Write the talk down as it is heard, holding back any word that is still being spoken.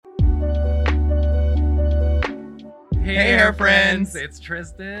Hey, HairFriends! It's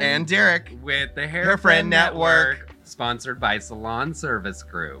Tristan And Derek with the HairFriend Network. Sponsored by Salon Service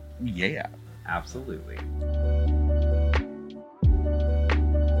Group. Yeah. Absolutely.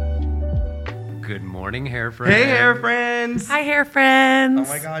 Good morning, HairFriends. Hey, HairFriends! Hi, HairFriends. Oh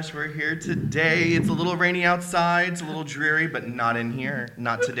my gosh, we're here today. It's a little rainy outside, it's a little dreary, but not in here.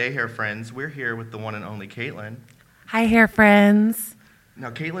 Not today, HairFriends. We're here with the one and only Kaitlyn. Hi, HairFriends. Now,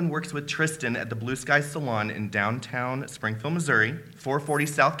 Kaitlyn works with Tristan at the Blue Sky Salon in downtown Springfield, Missouri, 440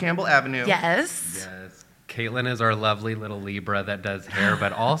 South Campbell Avenue. Yes. Yes. Kaitlyn is our lovely little Libra that does hair,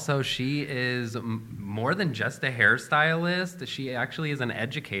 but also she is more than just a hairstylist. She actually is an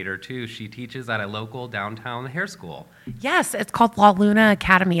educator, too. She teaches at a local downtown hair school. Yes, it's called La Luna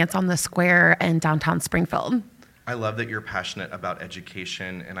Academy. It's on the square in downtown Springfield. I love that you're passionate about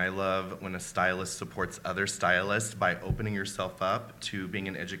education, and I love when a stylist supports other stylists by opening yourself up to being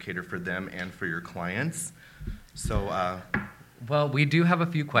an educator for them and for your clients. So, Well, we do have a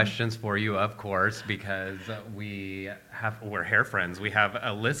few questions for you, of course, because we're HairFriends. We have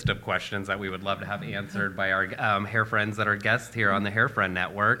a list of questions that we would love to have answered by our HairFriends that are guests here on the HairFriend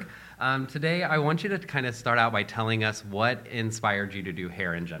Network. Today, I want you to kind of start out by telling us what inspired you to do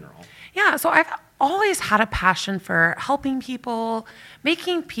hair in general. Yeah, so I've always had a passion for helping people,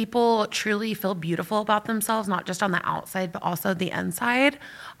 making people truly feel beautiful about themselves, not just on the outside, but also the inside.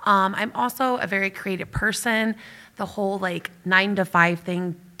 I'm also a very creative person. The whole 9 to 5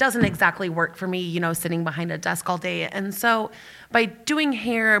 thing doesn't exactly work for me, sitting behind a desk all day. And so by doing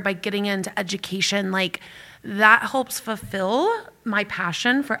hair, by getting into education, that helps fulfill my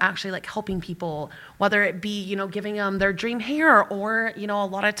passion for actually helping people, whether it be, giving them their dream hair or, a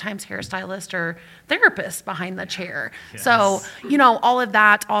lot of times hairstylist or therapist behind the chair. Yes. So, all of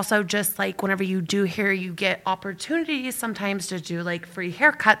that also just whenever you do hair, you get opportunities sometimes to do free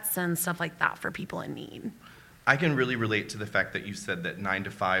haircuts and stuff like that for people in need. I can really relate to the fact that you said that 9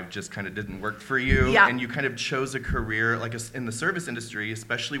 to 5 just kind of didn't work for you, Yeah. and you kind of chose a career in the service industry,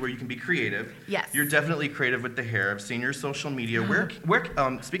 especially where you can be creative. Yes. You're definitely creative with the hair. I've seen your social media. Where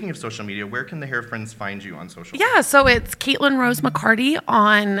speaking of social media, where can the HairFriends find you on social media? Yeah, so it's Kaitlyn Rose McCarty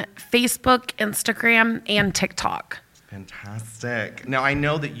on Facebook, Instagram, and TikTok. Fantastic. Now, I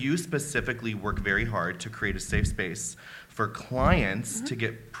know that you specifically work very hard to create a safe space for clients to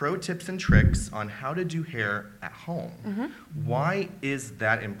get pro tips and tricks on how to do hair at home. Why is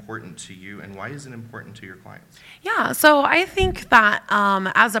that important to you, and why is it important to your clients? Yeah, so I think that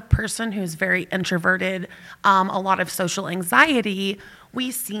as a person who's very introverted, a lot of social anxiety,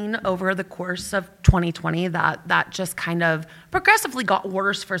 we've seen over the course of 2020 that just kind of progressively got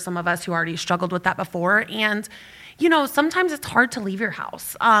worse for some of us who already struggled with that before. And sometimes it's hard to leave your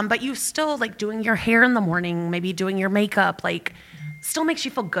house, but you still doing your hair in the morning, maybe doing your makeup, still makes you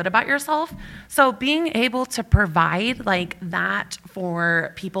feel good about yourself. So being able to provide that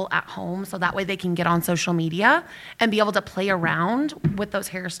for people at home, so that way they can get on social media and be able to play around with those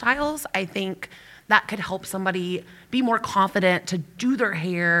hairstyles, I think that could help somebody be more confident to do their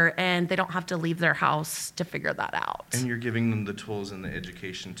hair, and they don't have to leave their house to figure that out. And you're giving them the tools and the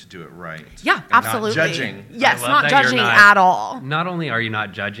education to do it right. Yeah, and absolutely. Not judging. Yes, I love not that you're judging not- at all. Not only are you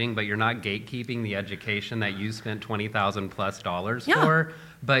not judging, but you're not gatekeeping the education that you spent $20,000+ Yeah. for,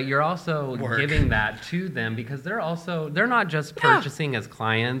 but you're also giving that to them because they're not just purchasing as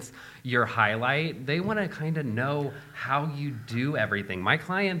clients your highlight. They want to kind of know how you do everything. My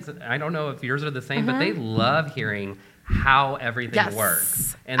clients, I don't know if yours are the same, but they love hearing how everything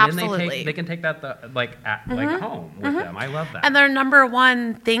works. And absolutely. then they can take that home with them. I love that. And their number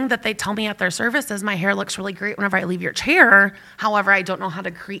one thing that they tell me at their service is my hair looks really great whenever I leave your chair. However, I don't know how to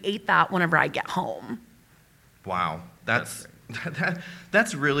create that whenever I get home. Wow. That's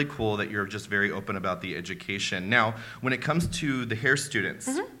really cool that you're just very open about the education. Now, when it comes to the hair students,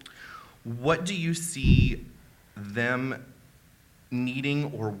 what do you see them needing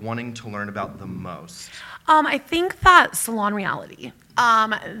or wanting to learn about the most? I think that salon reality.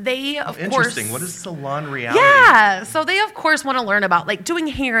 They, of course... Interesting. What is salon reality? Yeah. So they, of course, want to learn about, doing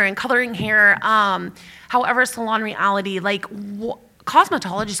hair and coloring hair. However, salon reality,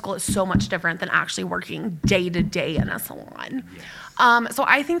 cosmetology school is so much different than actually working day to day in a salon. Yes. So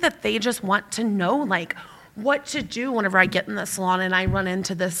I think that they just want to know, what to do whenever I get in the salon and I run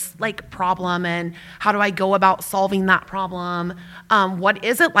into this problem, and how do I go about solving that problem? What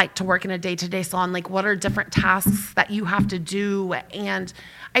is it like to work in a day-to-day salon? What are different tasks that you have to do? And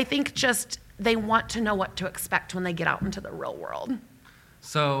I think just they want to know what to expect when they get out into the real world.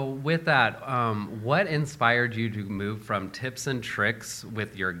 So with that, what inspired you to move from tips and tricks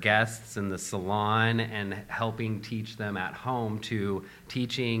with your guests in the salon and helping teach them at home to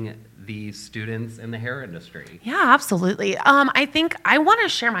teaching the students in the hair industry? Yeah, absolutely. I think I want to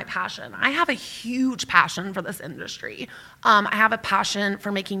share my passion. I have a huge passion for this industry. I have a passion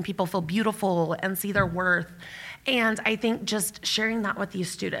for making people feel beautiful and see their worth. And I think just sharing that with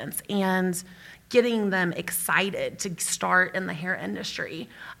these students and getting them excited to start in the hair industry,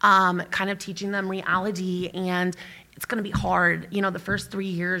 kind of teaching them reality, and it's going to be hard. You know, the first 3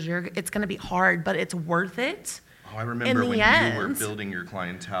 years, it's going to be hard, but it's worth it. Oh, I remember when you were building your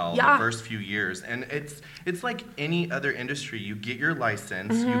clientele the first few years, and it's like any other industry. You get your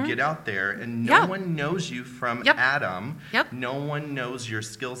license, you get out there, and no one knows you from Adam. No one knows your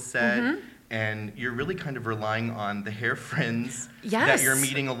skill set. And you're really kind of relying on the HairFriends that you're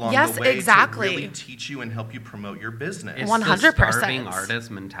meeting along the way to really teach you and help you promote your business. It's 100%. The starving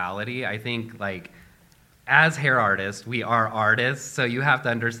artist mentality. I think, like, as hair artists, we are artists, so you have to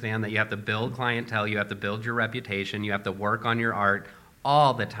understand that you have to build clientele, you have to build your reputation, you have to work on your art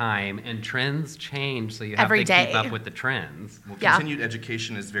all the time, and trends change, so you have to keep up with the trends. Well, continued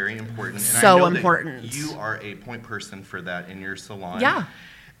education is very important. And so I know important. That you are a point person for that in your salon. Yeah.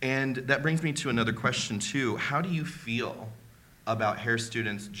 And that brings me to another question, too. How do you feel about hair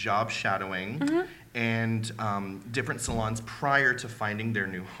students job shadowing and different salons prior to finding their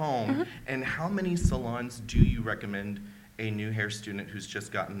new home? And how many salons do you recommend a new hair student who's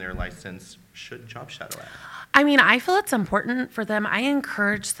just gotten their license should job shadow at? I mean, I feel it's important for them. I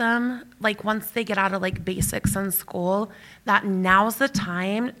encourage them, like, once they get out of, like, basics in school, that now's the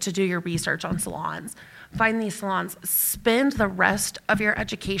time to do your research on salons. Find these salons. Spend the rest of your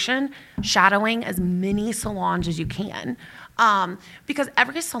education shadowing as many salons as you can. Because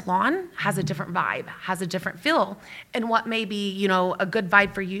every salon has a different vibe, has a different feel. And what may be, you know, a good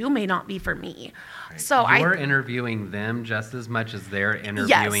vibe for you may not be for me. Right. So you're interviewing them just as much as they're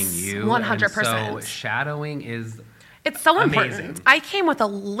interviewing you. 100%. And so shadowing is It's so amazing. Important. I came with a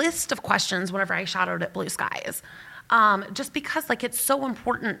list of questions whenever I shadowed at Blue Skies. Just because, like, it's so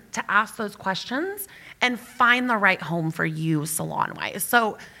important to ask those questions and find the right home for you salon-wise.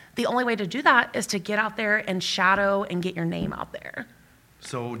 So the only way to do that is to get out there and shadow and get your name out there.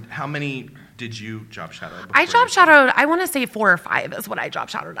 So how many did you job shadow? I job shadowed, I want to say 4 or 5 is what I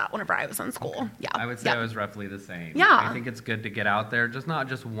job shadowed at whenever I was in school. Okay. Yeah. I would say I was roughly the same. Yeah. I think it's good to get out there, just not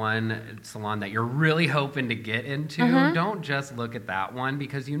just one salon that you're really hoping to get into. Don't just look at that one,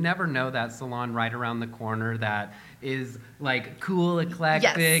 because you never know that salon right around the corner that is like cool,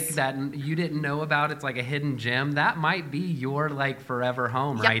 eclectic, that you didn't know about. It's like a hidden gem. That might be your like forever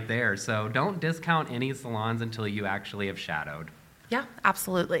home right there. So don't discount any salons until you actually have shadowed. Yeah,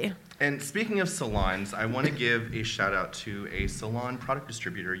 absolutely. And speaking of salons, I want to give a shout out to a salon product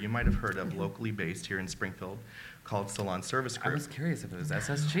distributor you might have heard of, locally based here in Springfield, called Salon Service Group. I was curious if it was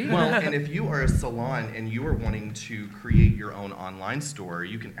SSG. Well, and if you are a salon and you are wanting to create your own online store,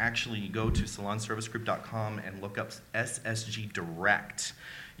 you can actually go to salonservicegroup.com and look up SSG Direct.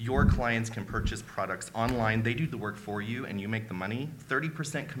 Your clients can purchase products online. They do the work for you, and you make the money.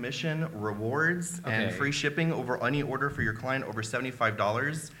 30% commission, rewards, and free shipping over any order for your client over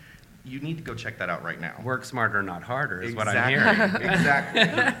 $75. You need to go check that out right now. Work smarter, not harder, is what I'm hearing.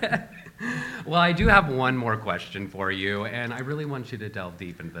 Exactly. Well, I do have one more question for you, and I really want you to delve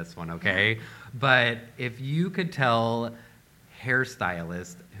deep into this one, okay? But if you could tell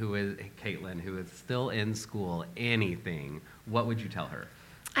hairstylist Kaitlyn, who is still in school, anything, what would you tell her?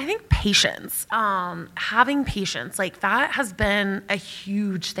 I think patience, having patience, like that has been a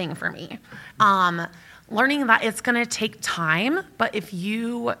huge thing for me. Learning that it's going to take time, but if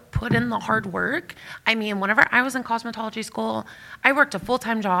you put in the hard work, I mean, whenever I was in cosmetology school, I worked a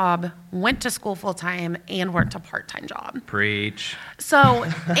full-time job, went to school full-time, and worked a part-time job. Preach. So,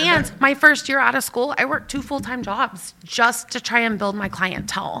 and my first year out of school, I worked 2 full-time jobs just to try and build my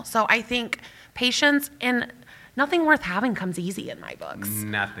clientele. So I think patience and nothing worth having comes easy in my books.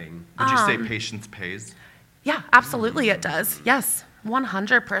 Nothing. Would you say patience pays? Yeah, absolutely it does. Yes,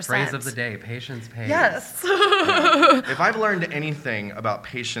 100%. Phrase of the day, patience pays. Yes. If I've learned anything about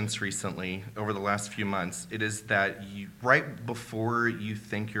patience recently over the last few months, it is that right before you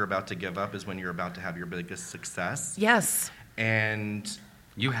think you're about to give up is when you're about to have your biggest success. Yes. And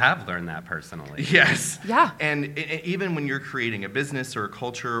you have learned that personally. Yes. Yeah. And even when you're creating a business or a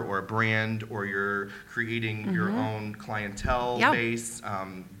culture or a brand, or you're creating your own clientele base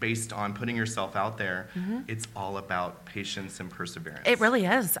based on putting yourself out there, it's all about patience and perseverance. It really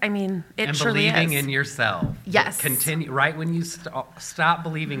is. I mean, it and truly is. believing in yourself. Yes. Continue. Right when you stop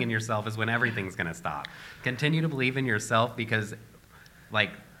believing in yourself is when everything's going to stop. Continue to believe in yourself, because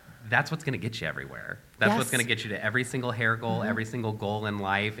like, that's what's going to get you everywhere. That's what's going to get you to every single hair goal. Every single goal in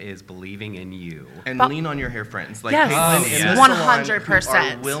life is believing in you. And lean on your hair friends. Like Yes. Kaitlyn Oh, in yes. the salon,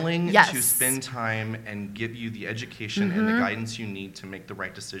 100%. who are willing Yes. to spend time and give you the education and the guidance you need to make the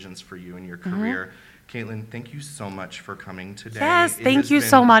right decisions for you in your career. Kaitlyn, thank you so much for coming today. Yes, It thank has you been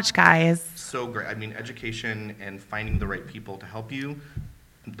so much, guys. So great. I mean, education and finding the right people to help you,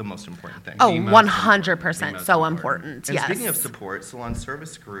 the most important thing. Oh, The most 100% important. so important. And Yes. speaking of support, Salon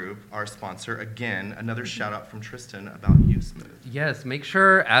Service Group, our sponsor, again, another shout out from Tristan about USmooth. Yes, make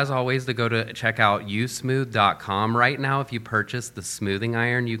sure, as always, to go to check out usmooth.com. Right now, if you purchase the smoothing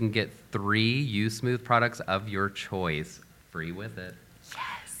iron, you can get 3 USmooth products of your choice free with it.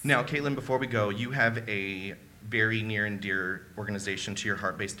 Now, Kaitlyn, before we go, you have a very near and dear organization to your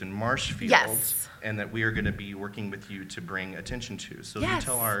heart based in Marshfield. Yes. And that we are going to be working with you to bring attention to. So you Yes.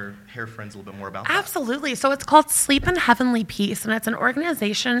 tell our hair friends a little bit more about that. Absolutely. So it's called Sleep in Heavenly Peace, and it's an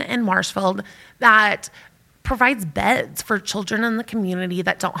organization in Marshfield that provides beds for children in the community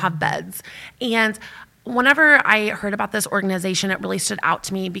that don't have beds. And whenever I heard about this organization, it really stood out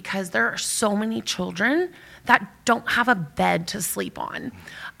to me because there are so many children that don't have a bed to sleep on.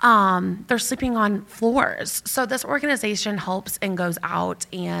 They're sleeping on floors. So this organization helps and goes out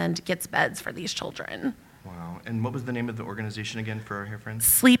and gets beds for these children. Wow. And what was the name of the organization again for our hair friends?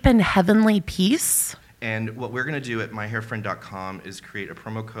 Sleep in Heavenly Peace. And what we're going to do at myhairfriend.com is create a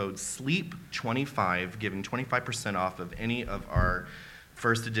promo code SLEEP25, giving 25% off of any of our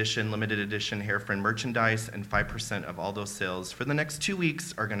first edition, limited edition HairFriend merchandise, and 5% of all those sales for the next 2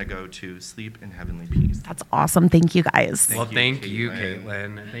 weeks are going to go to Sleep in Heavenly Peace. That's awesome. Thank you, guys. Thank you, Kaitlyn.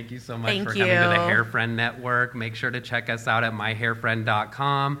 Caitlin. Thank you so much Thank for coming to the you. HairFriend Network. Make sure to check us out at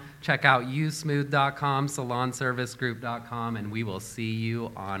myhairfriend.com. Check out usmooth.com, salonservicegroup.com, and we will see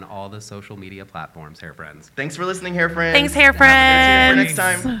you on all the social media platforms, Hair Friends. Thanks for listening, hair friends. Thanks, Hair See you Friends. next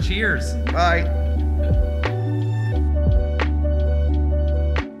time. Cheers. Bye.